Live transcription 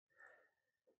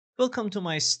Welcome to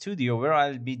my studio where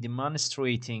I'll be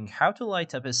demonstrating how to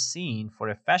light up a scene for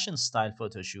a fashion style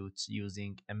photoshoot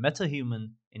using a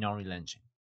Metahuman in Unreal Engine.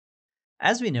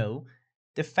 As we know,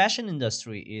 the fashion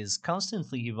industry is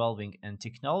constantly evolving and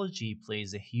technology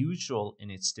plays a huge role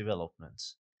in its development.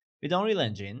 With Unreal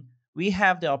Engine, we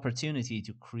have the opportunity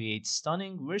to create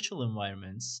stunning virtual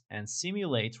environments and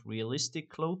simulate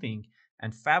realistic clothing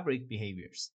and fabric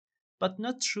behaviors. But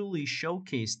not truly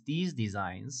showcase these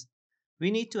designs, we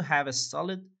need to have a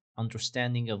solid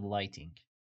understanding of lighting.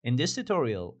 In this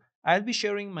tutorial, I'll be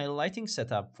sharing my lighting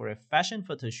setup for a fashion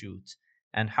photoshoot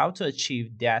and how to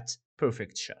achieve that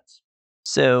perfect shot.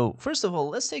 So, first of all,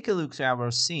 let's take a look to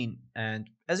our scene. And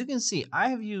as you can see, I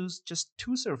have used just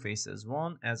two surfaces,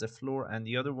 one as a floor and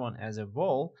the other one as a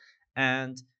wall,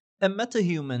 and a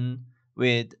metahuman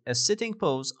with a sitting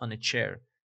pose on a chair.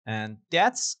 And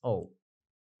that's all.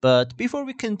 But before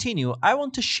we continue, I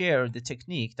want to share the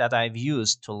technique that I've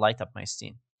used to light up my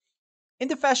scene. In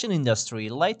the fashion industry,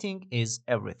 lighting is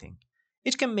everything.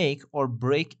 It can make or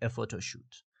break a photo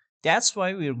shoot. That's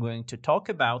why we're going to talk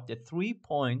about the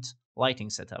 3-point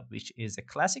lighting setup, which is a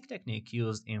classic technique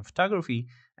used in photography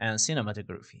and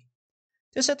cinematography.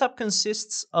 The setup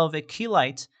consists of a key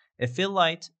light, a fill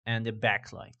light, and a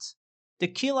backlight. The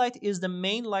key light is the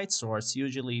main light source,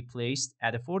 usually placed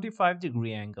at a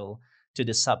 45-degree angle to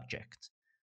the subject.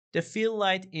 The fill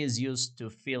light is used to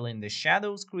fill in the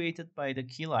shadows created by the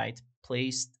key light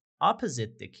placed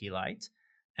opposite the key light.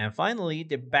 And finally,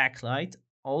 the backlight,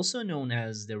 also known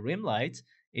as the rim light,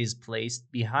 is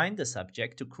placed behind the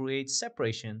subject to create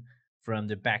separation from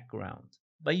the background.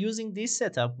 By using this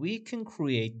setup, we can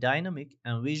create dynamic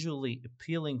and visually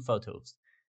appealing photos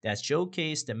that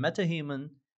showcase the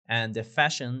metahuman and the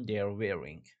fashion they are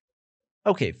wearing.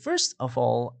 Okay, first of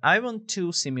all, I want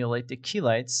to simulate the key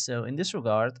lights. So in this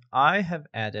regard, I have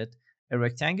added a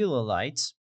rectangular light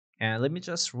and let me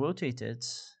just rotate it.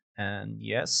 And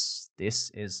yes,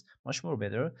 this is much more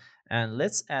better. And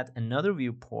let's add another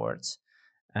viewport.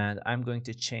 And I'm going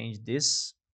to change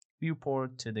this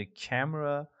viewport to the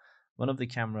camera, one of the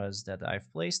cameras that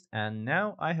I've placed. And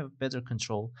now I have better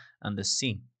control on the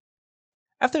scene.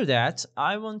 After that,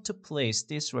 I want to place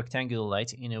this rectangular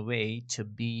light in a way to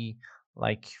be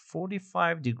like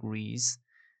 45 degrees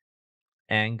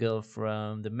angle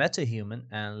from the metahuman,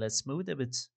 and let's move it a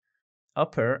bit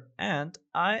upper, and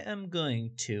I am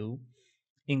going to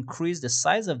increase the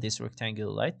size of this rectangular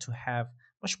light to have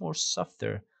much more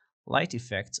softer light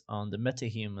effect on the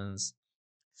metahuman's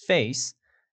face,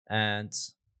 and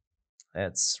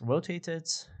let's rotate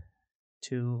it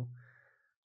to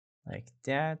like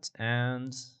that,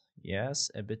 and yes,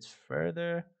 a bit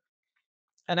further.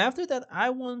 And after that, I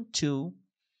want to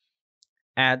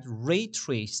add ray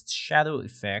traced shadow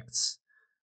effects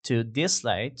to this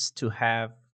light to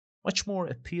have much more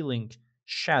appealing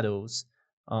shadows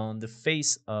on the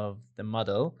face of the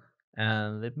model.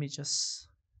 And let me just,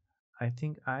 I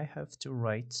think I have to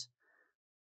write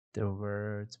the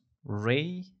word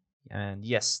ray. And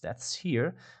yes, that's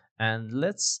here. And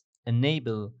let's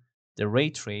enable the ray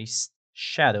traced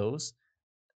shadows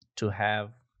to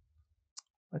have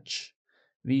much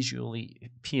visually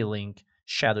appealing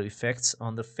shadow effects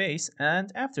on the face.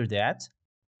 And after that,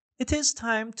 it is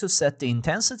time to set the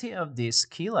intensity of this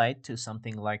key light to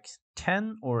something like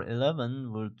 10 or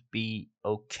 11 would be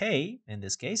okay in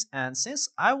this case. And since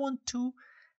I want to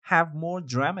have more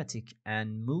dramatic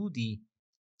and moody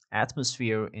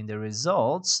atmosphere in the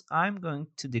results, I'm going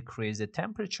to decrease the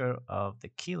temperature of the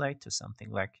key light to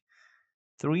something like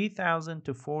 3000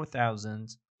 to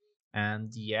 4000.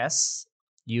 And yes,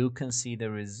 you can see the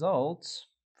results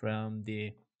from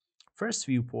the first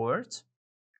viewport.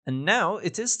 And now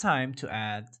it is time to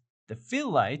add the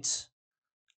fill light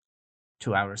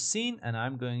to our scene, and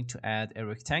I'm going to add a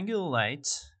rectangular light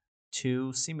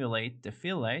to simulate the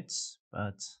fill light,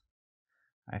 but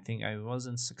I think I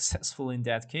wasn't successful in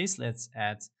that case. Let's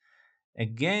add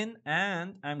again,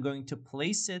 and I'm going to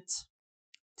place it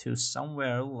to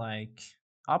somewhere like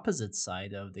opposite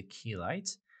side of the key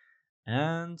light,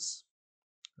 and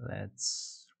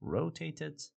let's rotate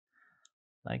it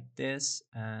like this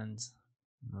and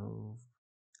move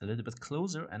a little bit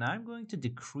closer, and I'm going to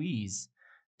decrease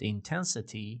the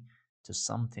intensity to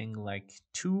something like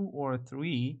 2 or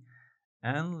 3,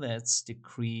 and let's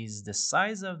decrease the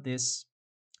size of this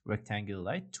rectangular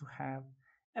light to have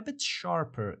a bit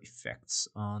sharper effects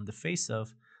on the face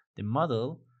of the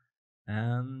model.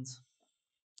 And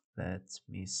let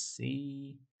me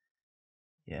see,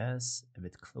 yes, a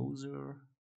bit closer,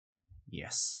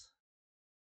 yes,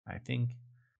 I think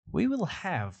we will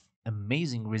have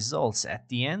amazing results at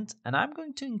the end, and I'm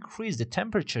going to increase the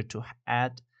temperature to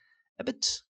add a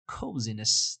bit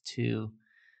coziness to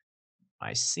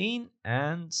my scene.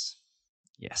 And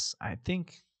yes, I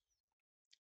think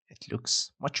it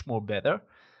looks much more better.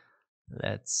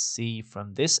 Let's see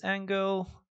from this angle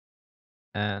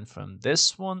and from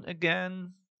this one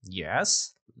again.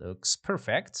 Yes, looks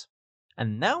perfect.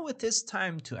 And now it is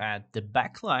time to add the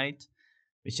backlight,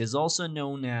 which is also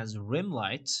known as rim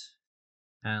light.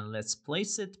 And let's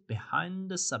place it behind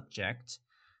the subject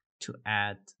to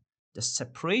add the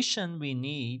separation we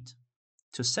need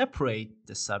to separate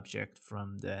the subject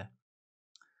from the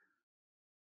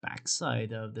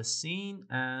backside of the scene.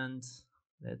 And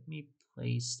let me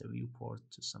place the viewport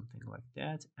to something like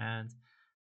that, and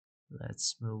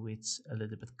let's move it a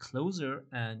little bit closer,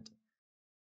 and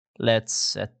let's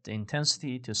set the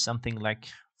intensity to something like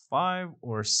 5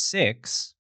 or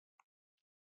 6.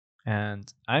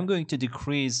 And I'm going to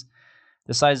decrease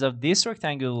the size of this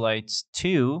rectangular light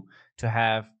too to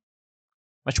have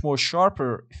much more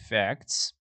sharper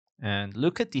effects. And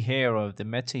look at the hair of the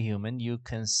metahuman. You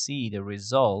can see the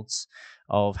results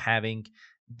of having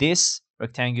this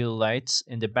rectangular light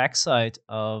in the backside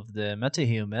of the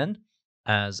metahuman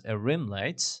as a rim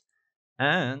light.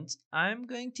 And I'm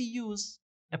going to use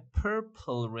a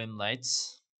purple rim light,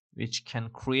 which can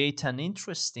create an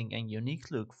interesting and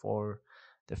unique look for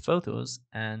the photos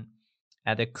and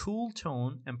add a cool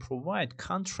tone and provide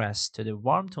contrast to the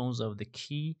warm tones of the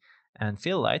key and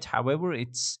fill light. However,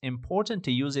 it's important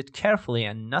to use it carefully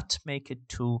and not make it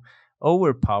too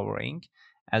overpowering,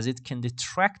 as it can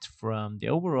detract from the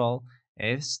overall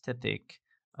aesthetic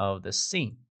of the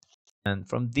scene. And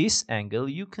from this angle,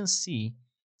 you can see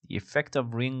the effect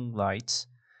of ring light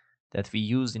that we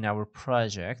used in our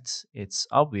project. It's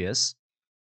obvious.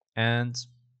 And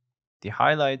the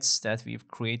highlights that we've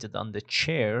created on the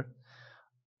chair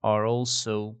are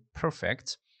also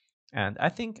perfect. And I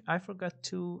think I forgot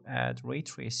to add ray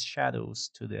trace shadows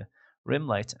to the rim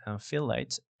light and fill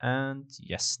light. And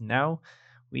yes, now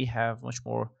we have much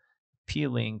more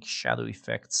appealing shadow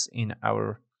effects in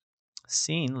our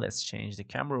scene. Let's change the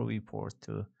camera viewport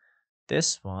to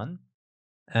this one.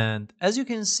 And as you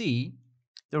can see,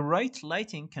 the right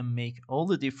lighting can make all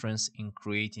the difference in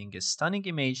creating a stunning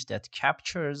image that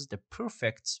captures the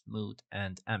perfect mood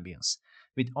and ambience.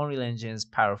 With Unreal Engine's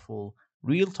powerful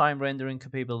real-time rendering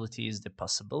capabilities, the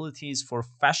possibilities for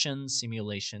fashion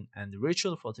simulation and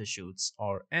virtual photo shoots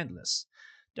are endless.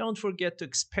 Don't forget to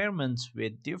experiment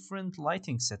with different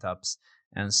lighting setups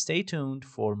and stay tuned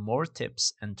for more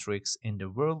tips and tricks in the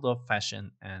world of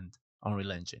fashion and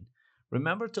Unreal Engine.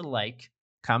 Remember to like,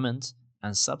 comment,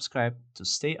 and subscribe to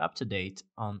stay up to date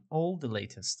on all the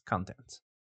latest content.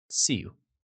 See you.